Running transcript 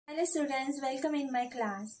Hello students, welcome in my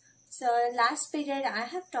class. So last period I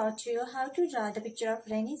have taught you how to draw the picture of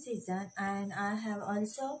rainy season, and I have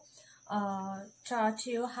also taught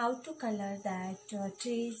you how to color that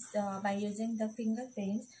trees by using the finger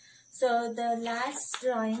paints. So the last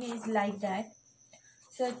drawing is like that.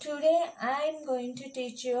 So today I am going to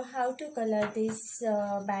teach you how to color this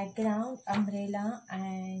background, umbrella,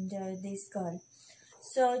 and this girl.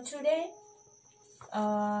 So today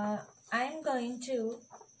I am going to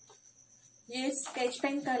use sketch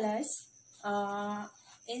pen colors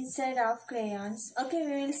instead of crayons. Okay,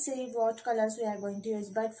 we will see what colors we are going to use,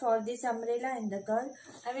 but for this umbrella and the girl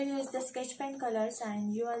I will use the sketch pen colors,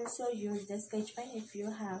 and you also use the sketch pen if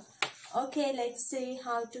you have. Okay, let's see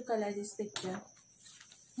how to color this picture.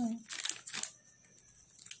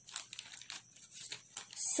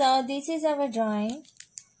 So this is our drawing.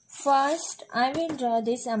 First I will draw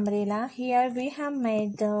this umbrella. Here we have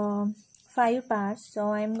made the 5 parts,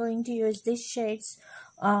 so I am going to use these shades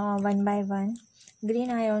one by one. Green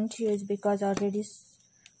I want to use because already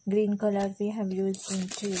green color we have used in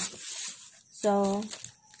tree. So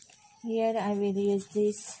here I will use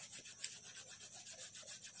this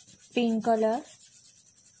pink color.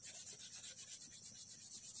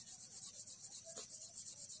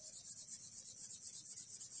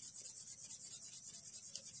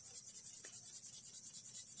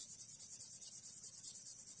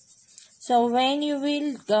 So when you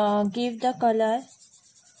will give the color,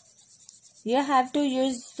 you have to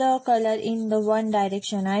use the color in the one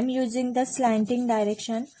direction. I am using the slanting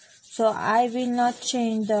direction, so I will not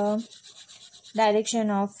change the direction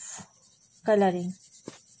of coloring.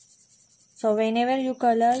 So whenever you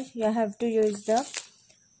color, you have to use the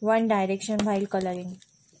one direction while coloring.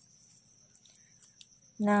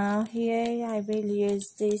 Now here I will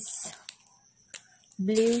use this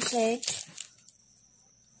blue shade.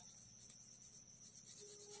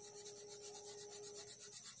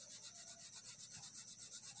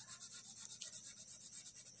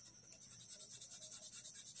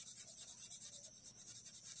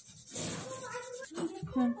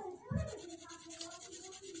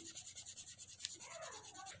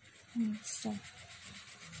 So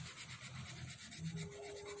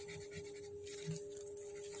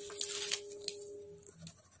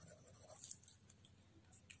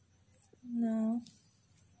now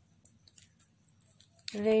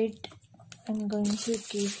red I'm going to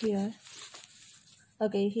give here.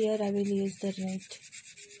 Okay, here I will use the red.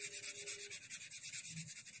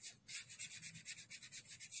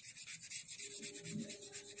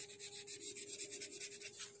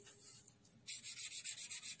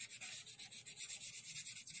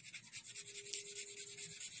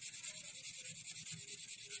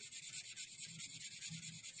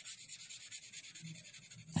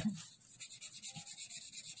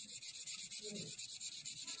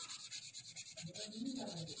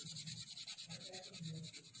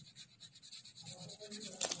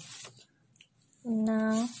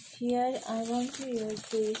 Now here I want to use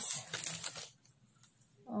this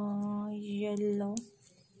yellow.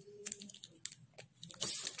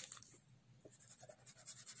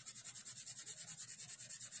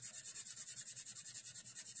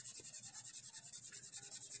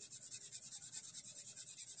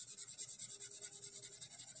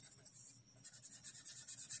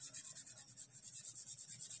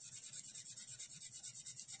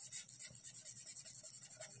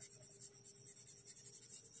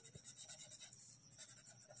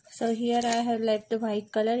 So here I have left the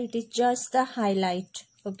white color. It is just the highlight.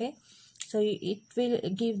 Okay, so it will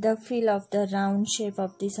give the feel of the round shape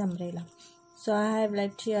of this umbrella. So I have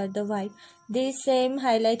left here the white. This same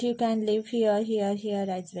highlight you can leave here, here, here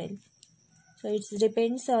as well. So it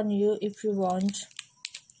depends on you if you want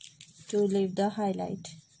to leave the highlight.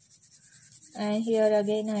 And here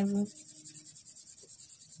again I am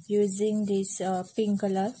using this pink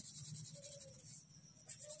color.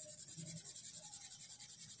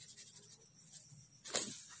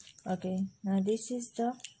 Okay, now this is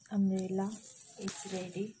the umbrella. It's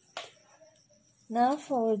ready. Now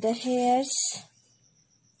for the hairs,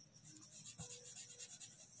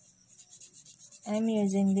 I'm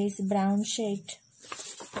using this brown shade.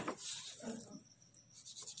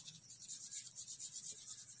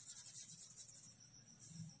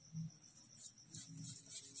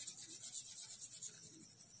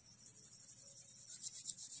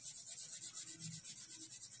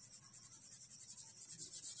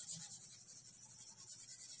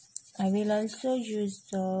 I will also use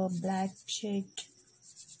the black shade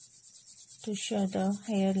to show the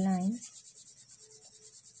hairlines.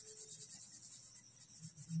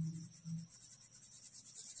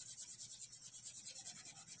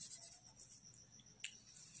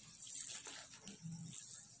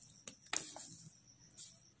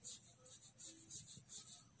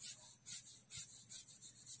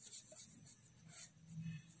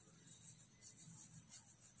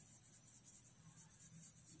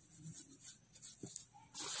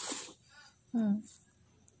 So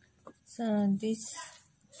this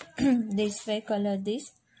this way color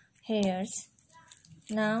these hairs.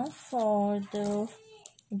 Now for the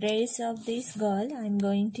dress of this girl, I'm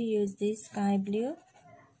going to use this sky blue.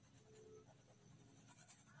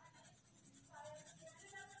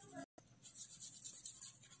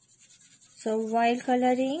 So while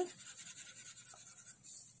coloring,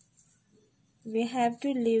 we have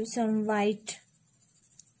to leave some white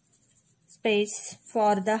space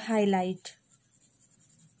for the highlight.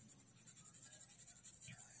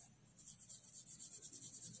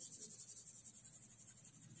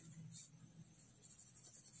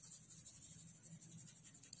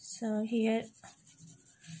 So here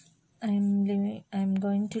I'm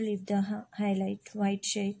going to leave the highlight white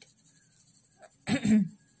shade.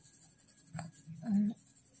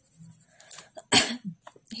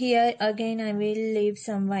 Here again I will leave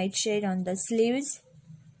some white shade on the sleeves.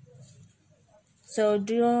 So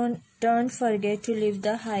don't forget to leave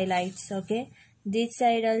the highlights, okay? This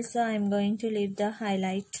side also I'm going to leave the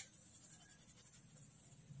highlight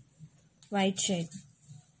white shade.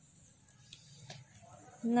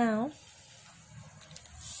 Now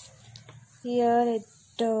here at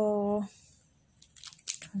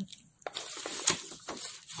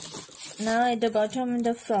the bottom of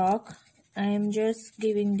the frock, I am just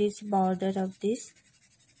giving this border of this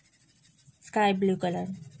sky blue color.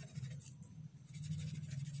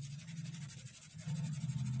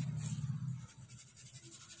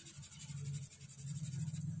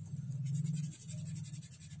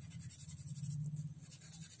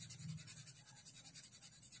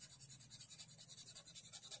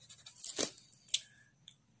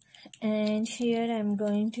 And here I'm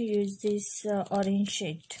going to use this orange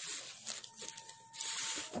shade.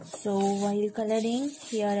 So while coloring,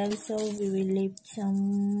 here also we will leave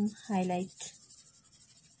some highlight.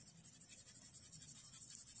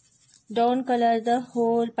 Don't color the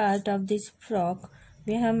whole part of this frock.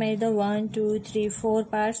 We have made the 1, 2, 3, 4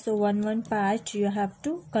 parts. So one part you have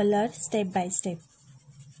to color step by step.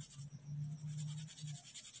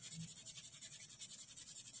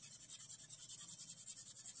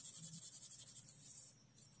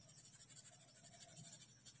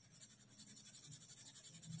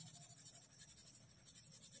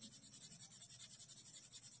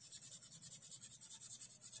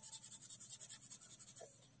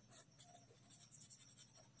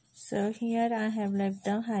 So here I have left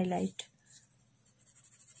the highlight.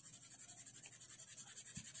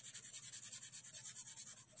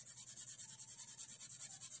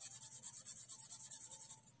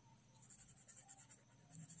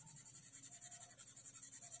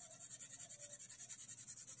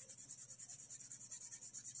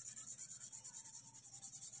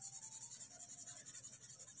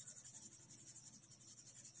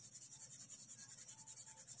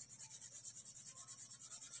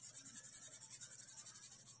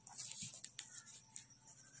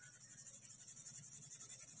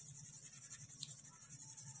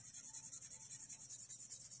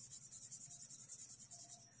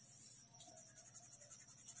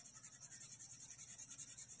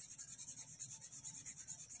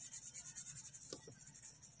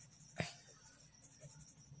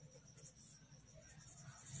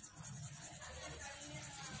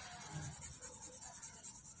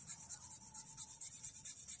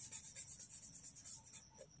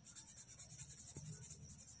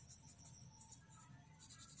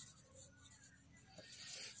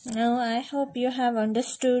 Now I hope you have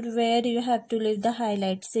understood where you have to leave the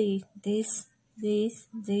highlights. See, these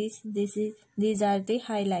are the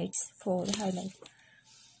highlights, 4 highlights.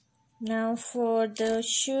 Now for the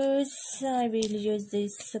shoes, I will use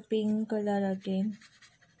this pink color again.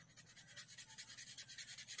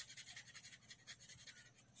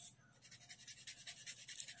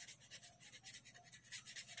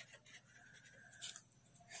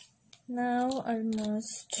 Now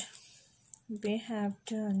almost we have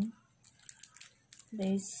done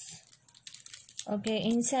this. Okay,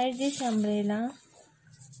 inside this umbrella,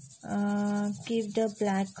 keep the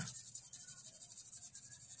black.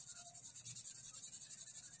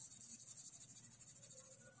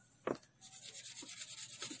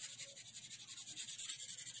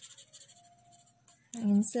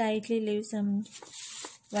 And slightly leave some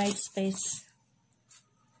white space.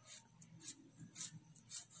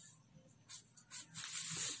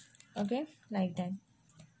 Okay, like that.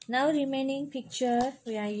 Now remaining picture,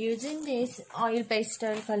 we are using these oil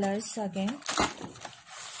pastel colors again.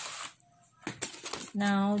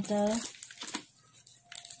 Now the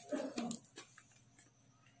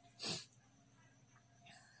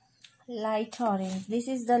light orange. This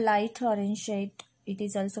is the light orange shade. It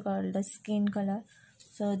is also called the skin color.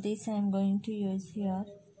 So this I am going to use here.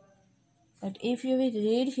 But if you will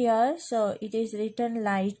read here, so it is written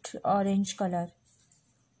light orange color.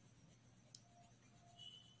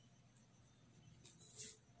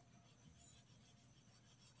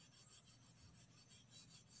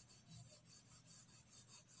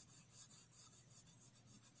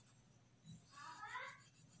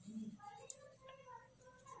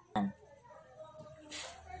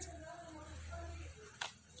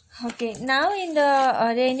 Okay, now in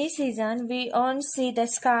the rainy season, we won't see the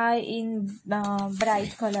sky in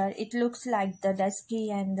bright color. It looks like the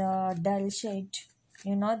dusky and the dull shade,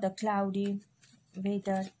 the cloudy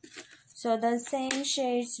weather. So the same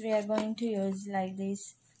shades we are going to use like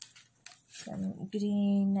this. Some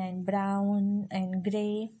green and brown and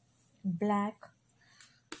gray, black,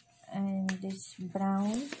 and this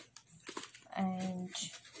brown and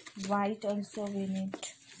white also we need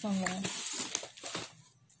somewhere.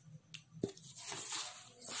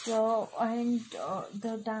 So, and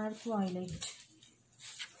the dark violet.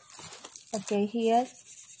 Okay, here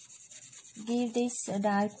give this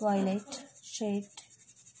dark violet shade.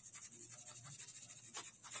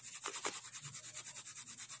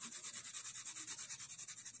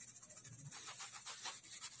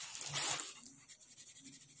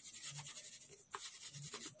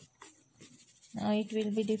 Now it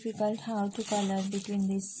will be difficult how to color between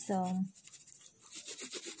this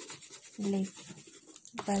leaf,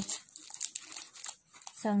 but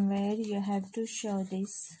somewhere you have to show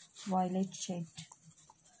this violet shade.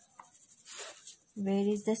 Where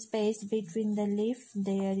is the space between the leaf?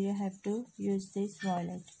 There you have to use this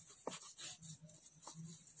violet.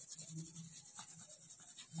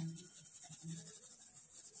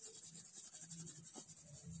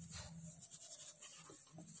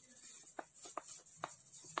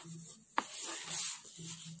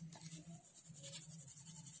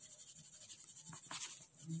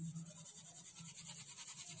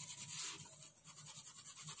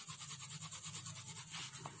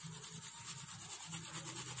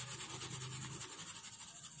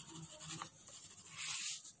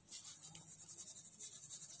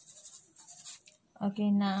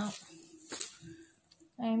 Okay, now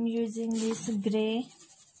I am using this gray.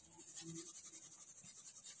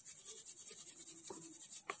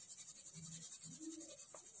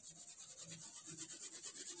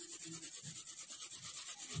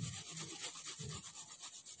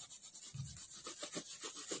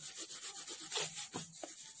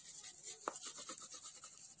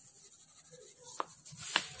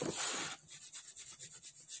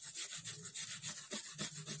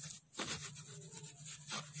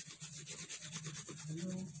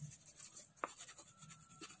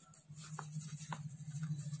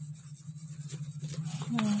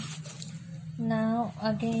 Now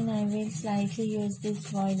again I will slightly use this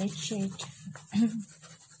violet shade.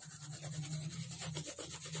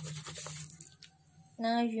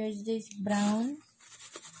 Now use this brown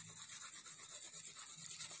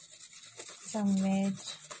somewhere.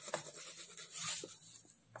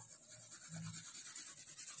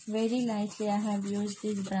 Very lightly I have used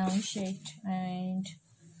this brown shade, and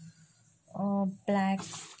black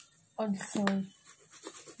also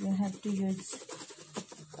you have to use.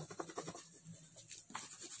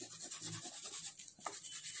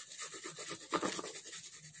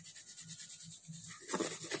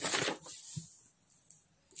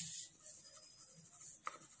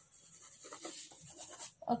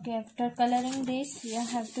 Okay, after coloring this, you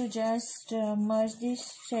have to just merge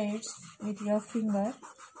these shades with your finger.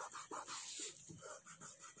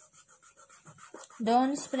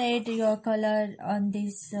 Don't spread your color on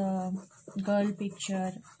this girl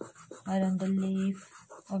picture or on the leaf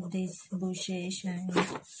of these bushes and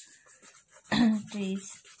trees.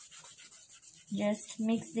 Just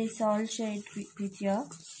mix this all shade with your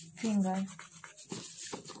finger.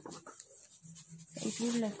 It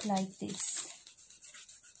will look like this.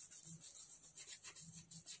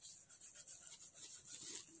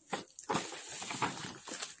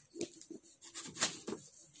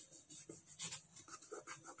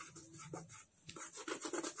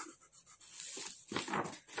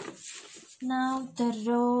 Now the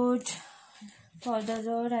road, for the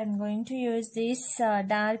road I'm going to use this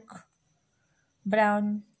dark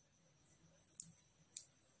brown.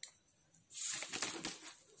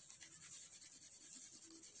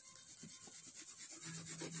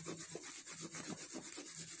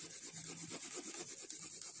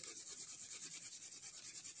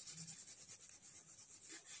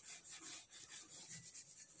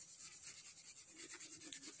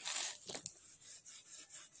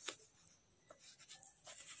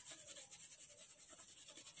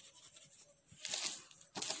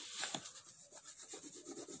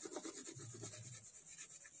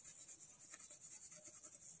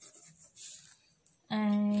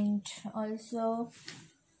 also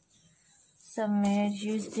somewhere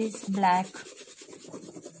use this black.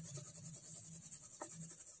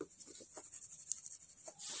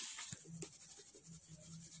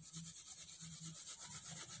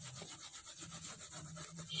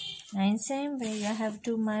 And same way you have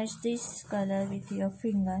to merge this color with your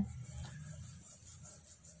finger.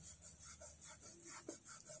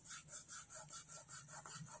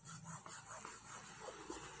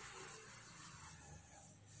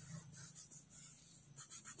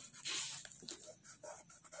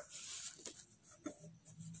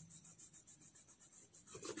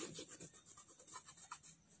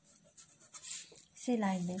 See,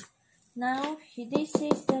 like this. Now this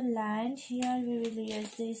is the land. Here we will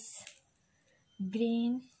use this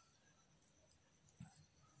green.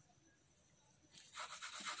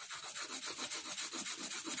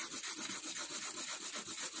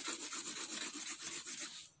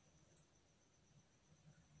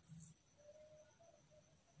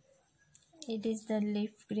 It is the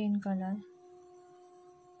leaf green color,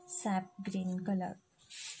 sap green color.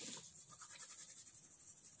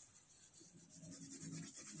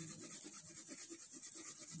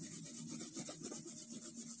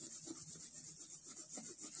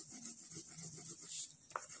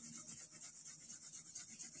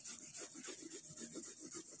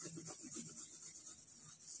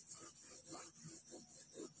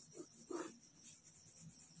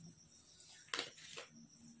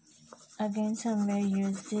 Again, somewhere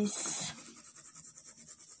use this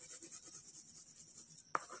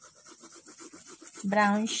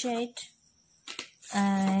brown shade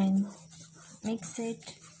and mix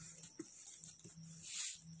it.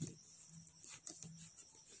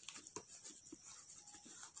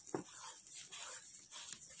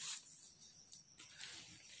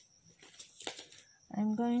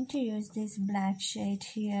 I'm going to use this black shade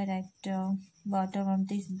here at the bottom of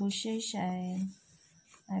these bushes, and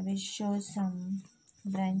I will show some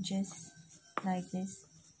branches like this.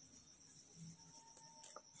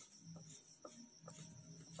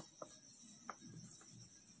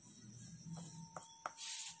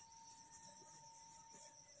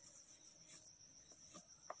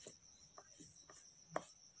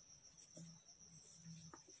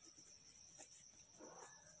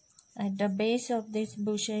 At the base of these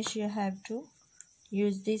bushes you have to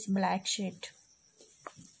use this black shade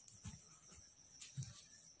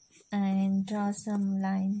and draw some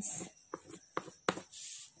lines.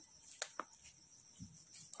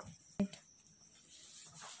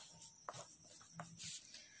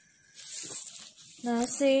 Now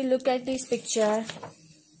see, look at this picture.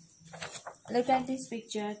 Look at this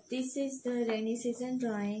picture. This is the rainy season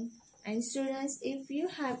drawing. And students, if you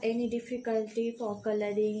have any difficulty for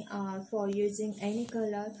coloring or for using any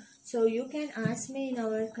color, so you can ask me in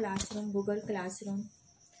our classroom, Google Classroom.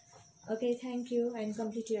 Okay, thank you, and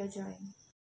complete your drawing.